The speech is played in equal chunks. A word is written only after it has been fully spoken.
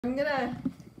I'm gonna.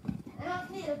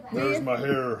 There's my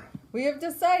hair. We have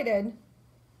decided.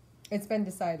 It's been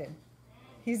decided.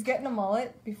 He's getting a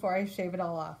mullet before I shave it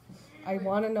all off. I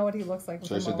want to know what he looks like.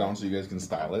 Should I sit down so you guys can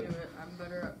style it? I'm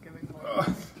better at giving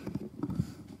mullets.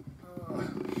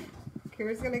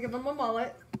 Kira's gonna give him a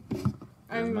mullet.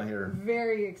 I'm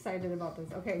very excited about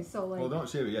this. Okay, so like. Well, don't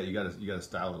shave it yet. You gotta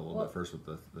style it a little bit first with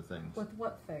the things. With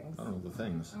what things? I don't know, the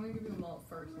things. I'm gonna give you a mullet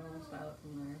first, and then we'll style it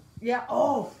from there. Yeah.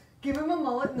 Oh, give him a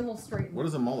mullet and then we'll straighten. What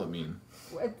does a mullet mean?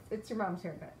 It's your mom's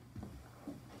haircut.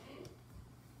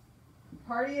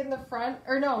 Party in the front,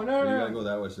 or no. You gotta go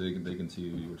that way so they can see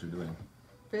what you're doing.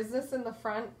 Business in the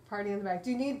front, party in the back.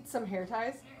 Do you need some hair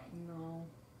ties? No.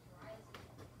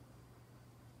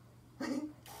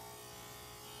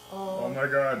 Oh my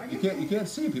God! You can't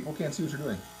see. People can't see what you're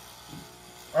doing.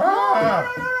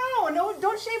 No!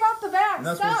 Don't shave off the back.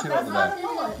 Stop. That's not a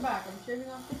mullet. I'm shaving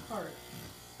off this part.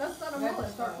 That's not a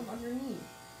mullet. Start from underneath.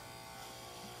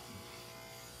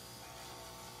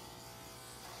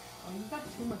 Oh, you've got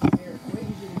too much hair. What you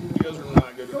do? You guys are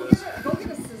not good at this. Go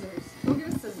get a scissors. Go get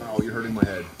a scissors. Oh, you're hurting my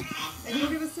head. And go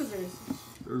get a scissors.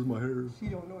 There's my hair. She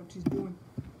don't know what she's doing.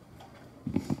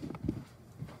 Here,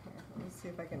 let me see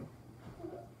if I can.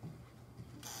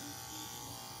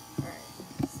 Alright,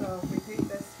 so if we take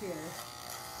this here.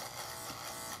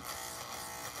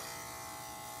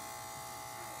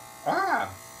 Ah!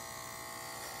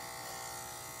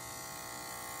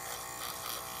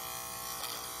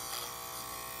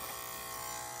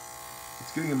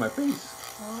 It's getting in my face.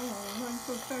 Oh, I'm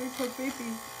so sorry, poor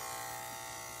baby.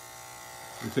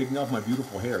 You're taking off my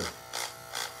beautiful hair.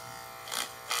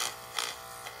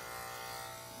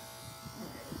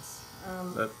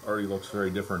 Alright. That already looks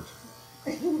very different.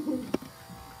 Okay,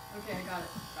 I got it.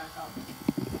 Back up.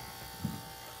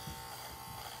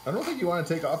 I don't think you want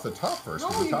to take off the top first,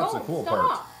 because No, the you top's don't. the cool Stop.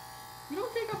 part. You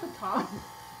don't take off the top.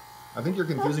 I think you're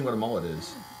confusing what a mullet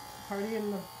is. Party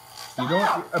in the... You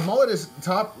don't. A mullet is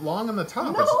long on the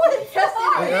top. No,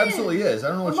 It absolutely is. I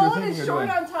don't know what you're thinking you're doing.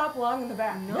 mullet is short on top, long in the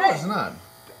back. No, it's not.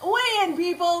 Weigh in,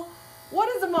 people. What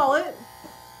is a mullet?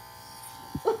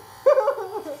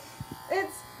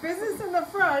 It's business in the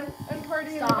front and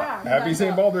party in the back. Happy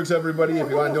St. Baldricks, everybody. If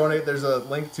you want to donate, there's a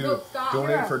link to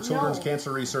donate for children's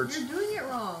cancer research. You're doing it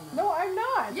wrong. No, I'm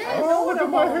not. Yes. I know what look a at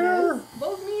my mullet hair. is.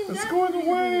 Both me and It's Dad going think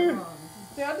you're away. doing it wrong.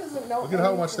 Dad doesn't know. Look at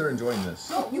how much they're enjoying this.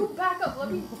 No, you back up. Let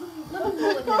me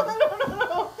mullet No, him.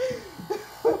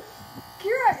 no.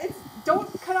 Kira,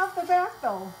 don't cut off the back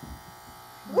though.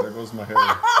 There goes my hair.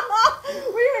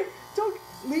 Wait, don't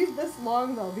leave this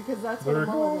long though, because that's what There a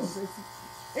it mullet goes. is.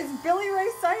 It's Billy Ray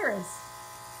Cyrus.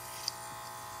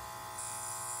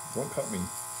 Don't cut me.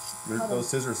 Those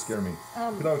scissors scare me.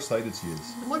 Look at how excited she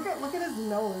is. Look at his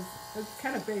nose. It's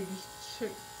kind of big.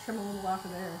 Trim a little off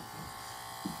of there.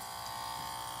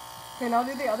 Okay, now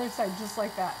do the other side just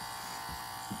like that.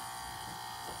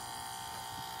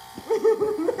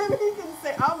 Then he can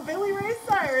say, "I'm Billy Ray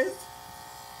Cyrus."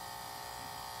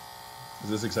 Is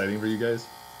this exciting for you guys?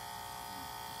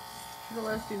 Should have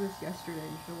let us do this yesterday.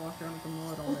 You should have walked around with a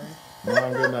mullet all day. No,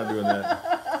 I'm good not doing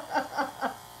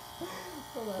that.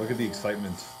 Look at the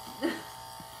excitement.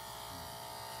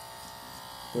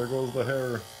 There goes the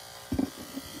hair. Oh,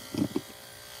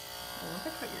 if I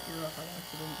cut your ear off on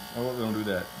accident. I won't do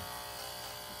that.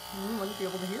 You wouldn't be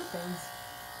able to hear things.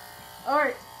 All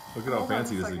right. Look at how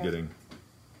fancy this is getting.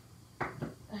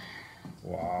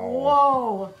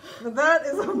 Whoa, Wow. that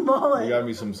is a mullet. You got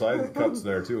me some side cuts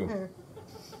there too. Here.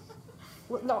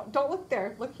 No, don't look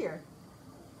there. Look here.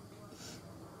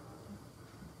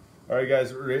 All right,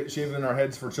 guys, we're shaving our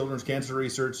heads for children's cancer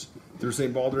research through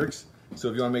St. Baldricks. So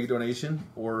if you want to make a donation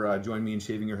or join me in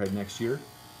shaving your head next year.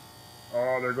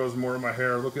 Oh, there goes more of my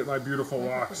hair. Look at my beautiful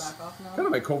locks. Kind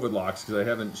of my COVID locks, because I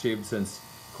haven't shaved since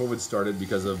COVID started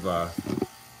because of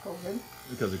COVID.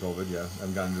 Because of COVID, yeah. I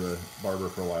haven't gone to a barber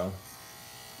for a while.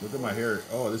 Look at my hair.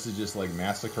 Oh, this is just like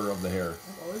massacre of the hair.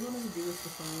 I've always wanted to do this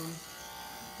with someone.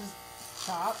 Just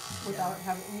chop without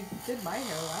having. You did my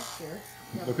hair last year.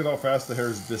 Yeah. Look at how fast the hair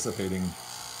is dissipating.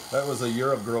 That was a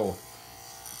year of growth.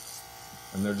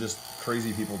 And they're just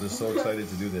crazy people, just so excited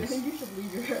to do I this. think you should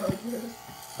leave your hair like this.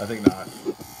 I think not.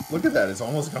 Look at that, it's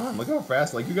almost gone. Look how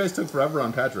fast, like you guys took forever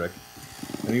on Patrick.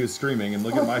 And he was screaming, and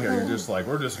look at my hair, you're just like,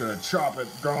 we're just gonna chop it,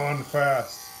 gone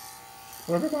fast.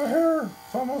 Look at my hair,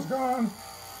 it's almost gone.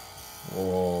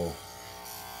 Whoa.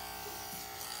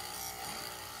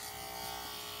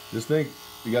 Just think,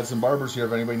 you got some barbers here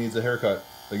if anybody needs a haircut.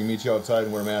 They can meet you outside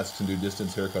and wear masks and do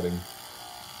distance haircutting.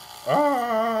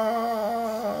 Ah!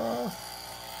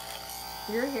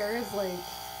 Your hair is like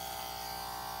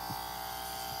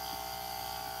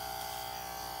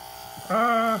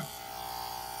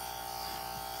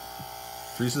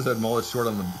Teresa said mullet short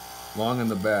on the, long in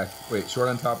the back. Wait, short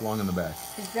on top, long in the back.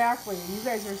 Exactly. You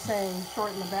guys are saying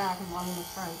short in the back and long in the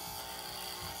front.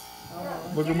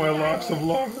 Oh. Look at my locks of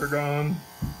love, they're gone.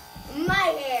 My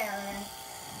hair.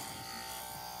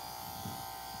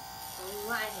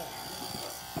 My hair.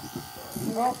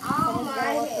 Oh, All someone's my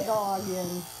gonna let the hair. dog in.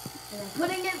 And I'm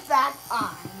putting it back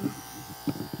on.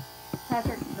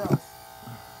 Patrick, gross.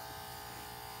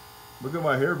 Look at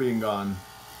my hair being gone.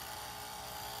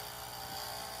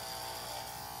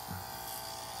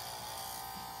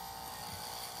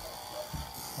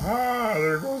 Ah,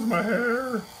 there goes my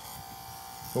hair.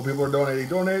 Well, people are donating.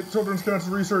 Donate Children's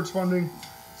Cancer Research Funding.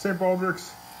 St.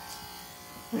 Baldricks.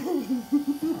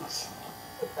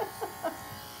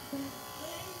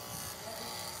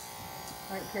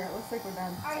 Alright, Kara, it looks like we're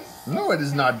done. No, it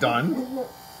is not done.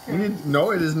 You need,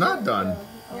 no, it is not done.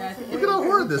 Yeah, I think Look at how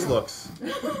horrid this looks.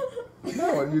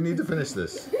 No, you need to finish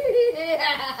this.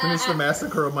 Finish the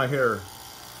massacre of my hair.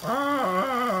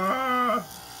 Ah.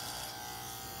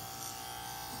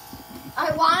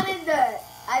 I wanted the.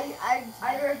 I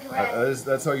regret.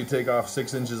 That's how you take off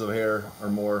 6 inches of hair or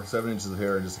more, 7 inches of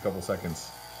hair in just a couple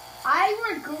seconds. I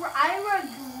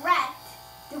regret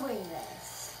doing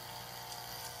this.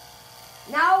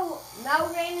 Now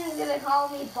Rainan's gonna call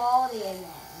me Baldy again,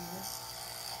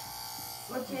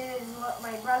 which is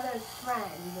my brother's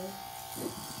friend.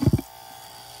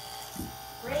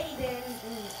 Raiden.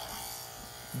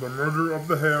 The murder of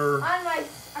the hair. On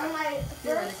my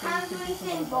first time doing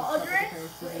St.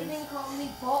 Baldricks, Raiden called me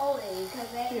Baldy because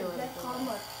they just called him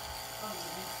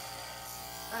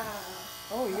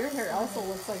Oh, your hair also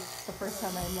looks like the first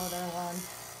time I mowed our lawn.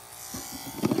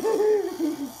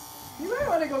 You might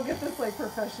want to go get this like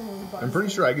professionally buzzed. I'm pretty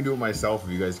sure I can do it myself if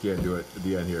you guys can't do it at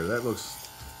the end here. That looks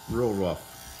real rough.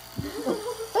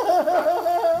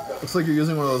 Looks like you're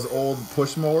using one of those old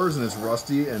push mowers and it's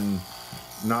rusty and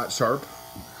not sharp.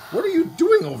 What are you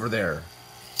doing over there?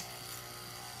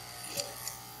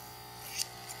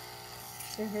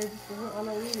 Your hair just doesn't want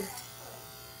to leave.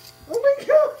 Oh my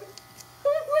god!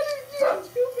 What did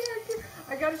you do back here?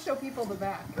 I gotta show people the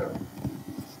back.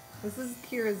 This is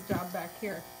Kira's job back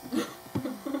here.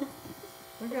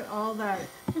 Look at all that.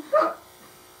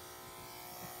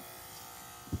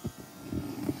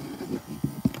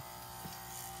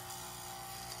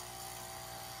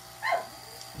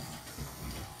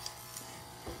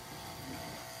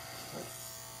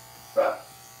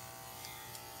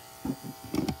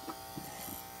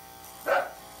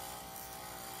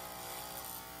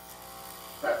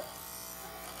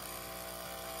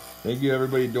 Thank you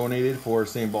everybody who donated for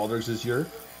St. Baldricks this year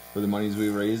for the monies we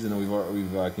raised and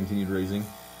we've continued raising.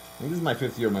 I think this is my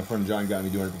 5th year. My friend John got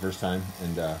me doing it the first time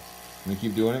and I'm going to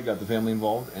keep doing it. Got the family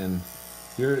involved and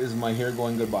here is my hair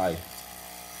going goodbye.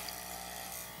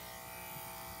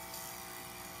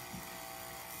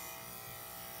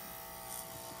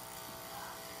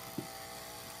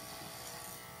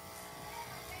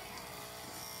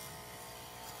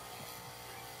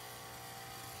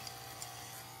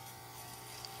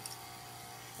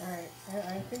 Alright,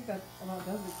 I think that about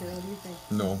does it, Kira. What do you think?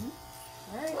 No.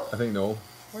 Alright, I think no.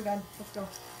 we're done. Let's go.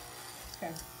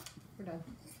 Okay, we're done.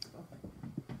 Let's go.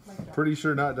 Mic drop. Pretty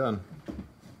sure not done.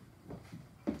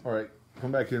 Alright,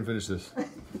 come back here and finish this.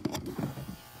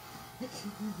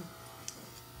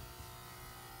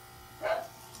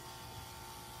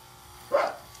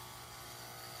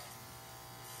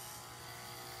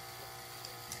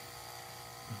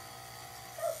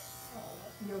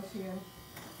 Yoshi in.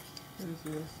 What is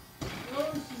this?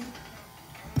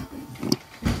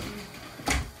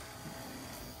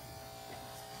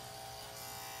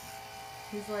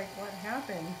 He's like, what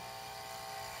happened?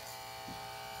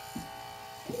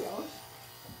 Hey, Yosh.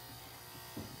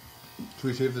 Should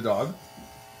we shave the dog?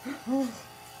 You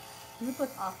would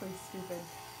look awfully stupid.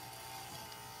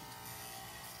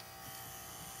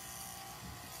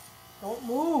 Don't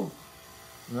move.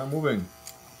 I'm not moving.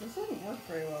 This doesn't work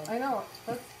very well. I know.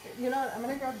 That's, you know what? I'm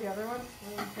gonna grab the other one.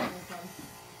 Let me get this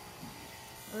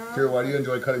one. Kira, why do you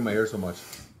enjoy cutting my hair so much?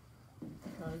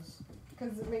 Because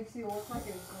Because it makes you look like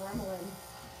a gremlin.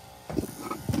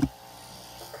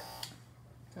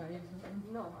 can I use something?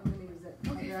 No, I'm gonna use it.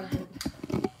 I grabbed it.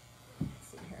 Let's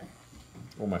see here.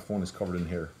 Oh, my phone is covered in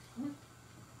hair.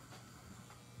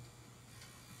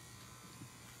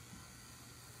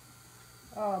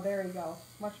 Oh, there you go.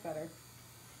 Much better.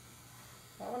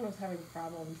 That one was having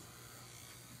problems.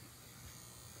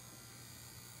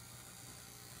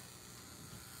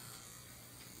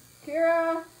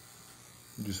 Kira!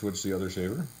 Did you switch the other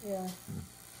shaver? Yeah.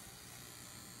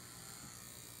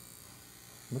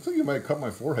 Looks like you might cut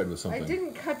my forehead with something. I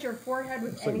didn't cut your forehead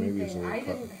with Looks like maybe it's a anything. little I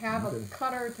cut. didn't have Okay. a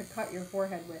cutter to cut your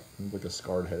forehead with. You look like a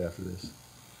scarred head after this.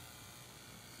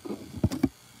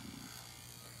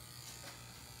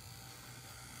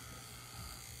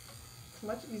 It's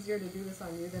much easier to do this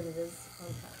on you than it is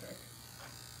on Patrick.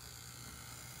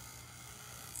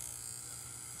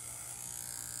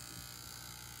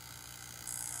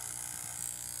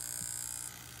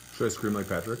 Should I scream like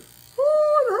Patrick?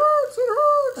 Oh, it hurts! It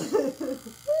hurts!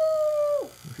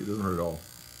 Actually, it doesn't hurt at all.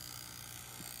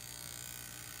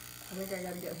 I think I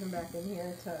gotta get him back in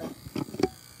here to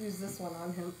use this one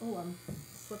on him. Oh, I'm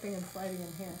slipping and sliding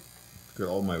in here. Got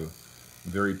all my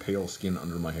very pale skin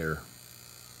under my hair.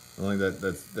 I don't think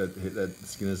that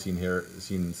skin has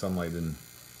seen sunlight in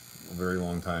a very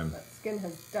long time. That skin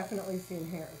has definitely seen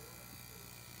hair.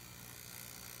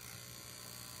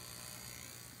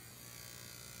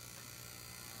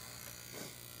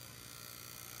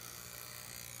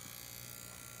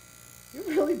 You have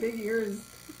really big ears.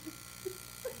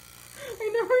 I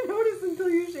never noticed until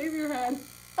you shave your head.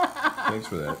 Thanks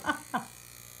for that.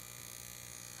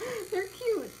 They're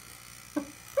cute.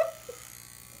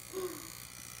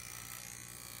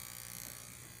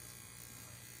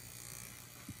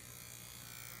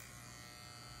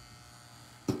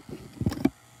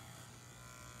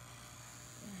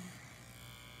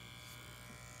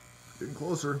 Getting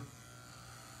closer.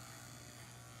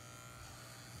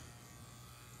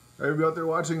 Everybody out there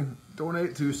watching,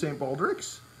 donate to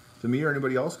St.Baldricks. To me or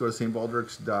anybody else, go to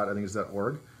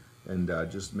St.Baldricks.org and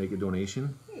just make a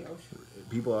donation. Hey,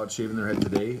 People out shaving their head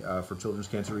today for children's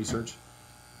cancer research.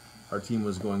 Our team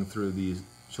was going through the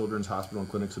children's hospital and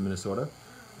clinics in Minnesota,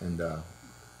 and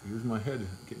here's my head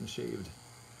getting shaved.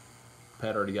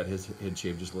 Pat already got his head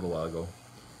shaved just a little while ago.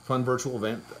 Fun virtual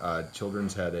event.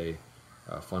 Children's had a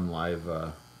fun live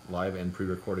and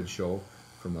pre-recorded show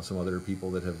from some other people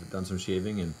that have done some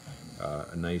shaving, and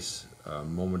a nice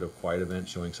moment of quiet event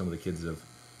showing some of the kids that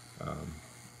have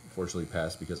unfortunately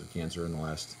passed because of cancer in the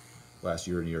last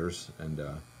year and years. And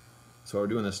so we're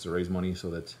doing this to raise money so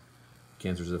that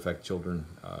cancers that affect children,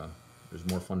 there's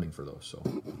more funding for those. So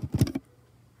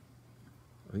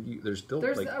I think there's still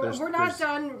we're not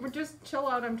done. We're just chill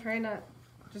out. I'm trying to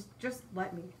just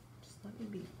let me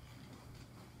be.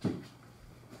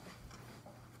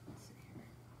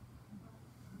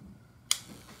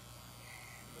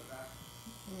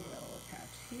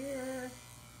 Here,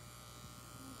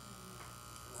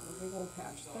 a big old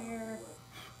patch there.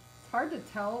 It's hard to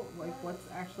tell like what's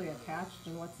actually attached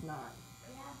and what's not.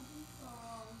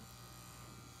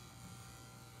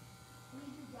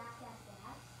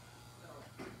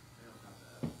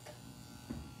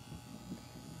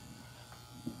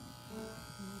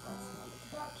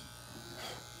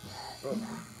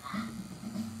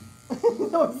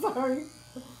 Oh, sorry.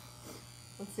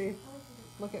 Let's see.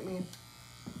 Look at me.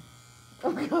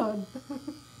 Oh God.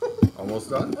 almost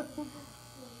done.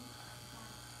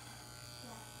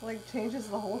 Like changes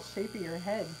the whole shape of your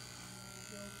head.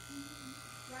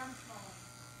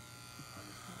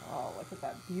 Oh, look at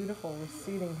that beautiful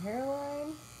receding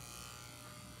hairline.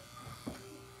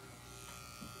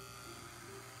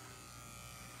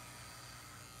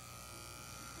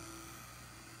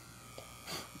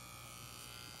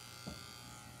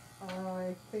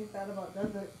 I think that about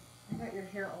does it. I got your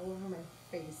hair all over my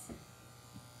face.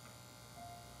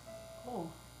 Oh.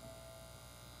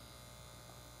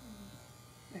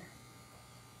 There.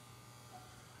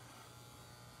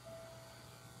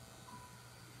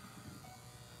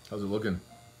 How's it looking?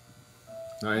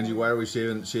 Now, Angie, why are we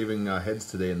shaving heads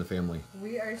today in the family?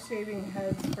 We are shaving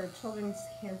heads for children's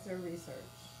cancer research.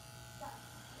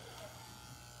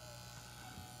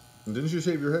 And didn't you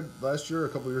shave your head last year, or a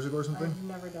couple years ago or something? I've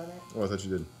never done it. Oh, I thought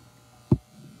you did.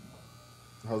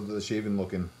 How's the shaving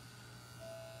looking?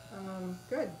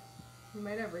 Good. You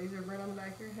might have razor burn on the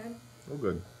back of your head. Oh,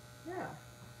 good. Yeah.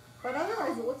 But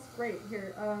otherwise, it looks great.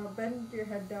 Here, bend your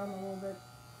head down a little bit.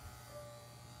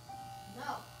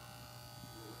 No.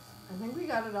 I think we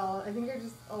got it all. I think you're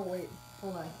just... Oh, wait.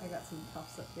 Hold on. I got some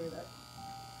tufts up here that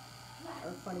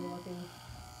are funny looking.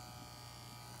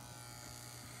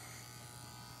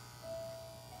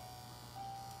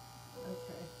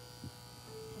 Okay.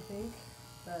 I think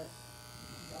that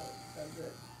does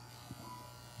it.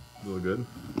 Really good?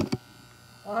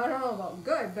 Well, I don't know about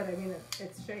good, but I mean,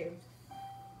 it's shaved.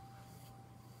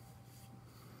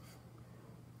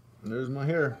 And there's my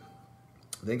hair.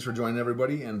 Thanks for joining,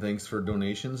 everybody, and thanks for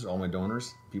donations, all my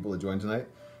donors, people that joined tonight.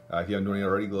 If you haven't donated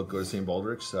already, go to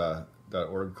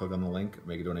St.Baldricks.org, click on the link,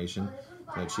 make a donation.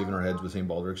 Tonight, shaving our heads with St.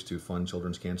 Baldricks to fund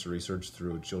children's cancer research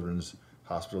through children's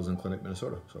hospitals in Clinic,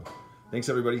 Minnesota. So, thanks,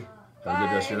 everybody. Have a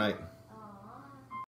good rest of your night.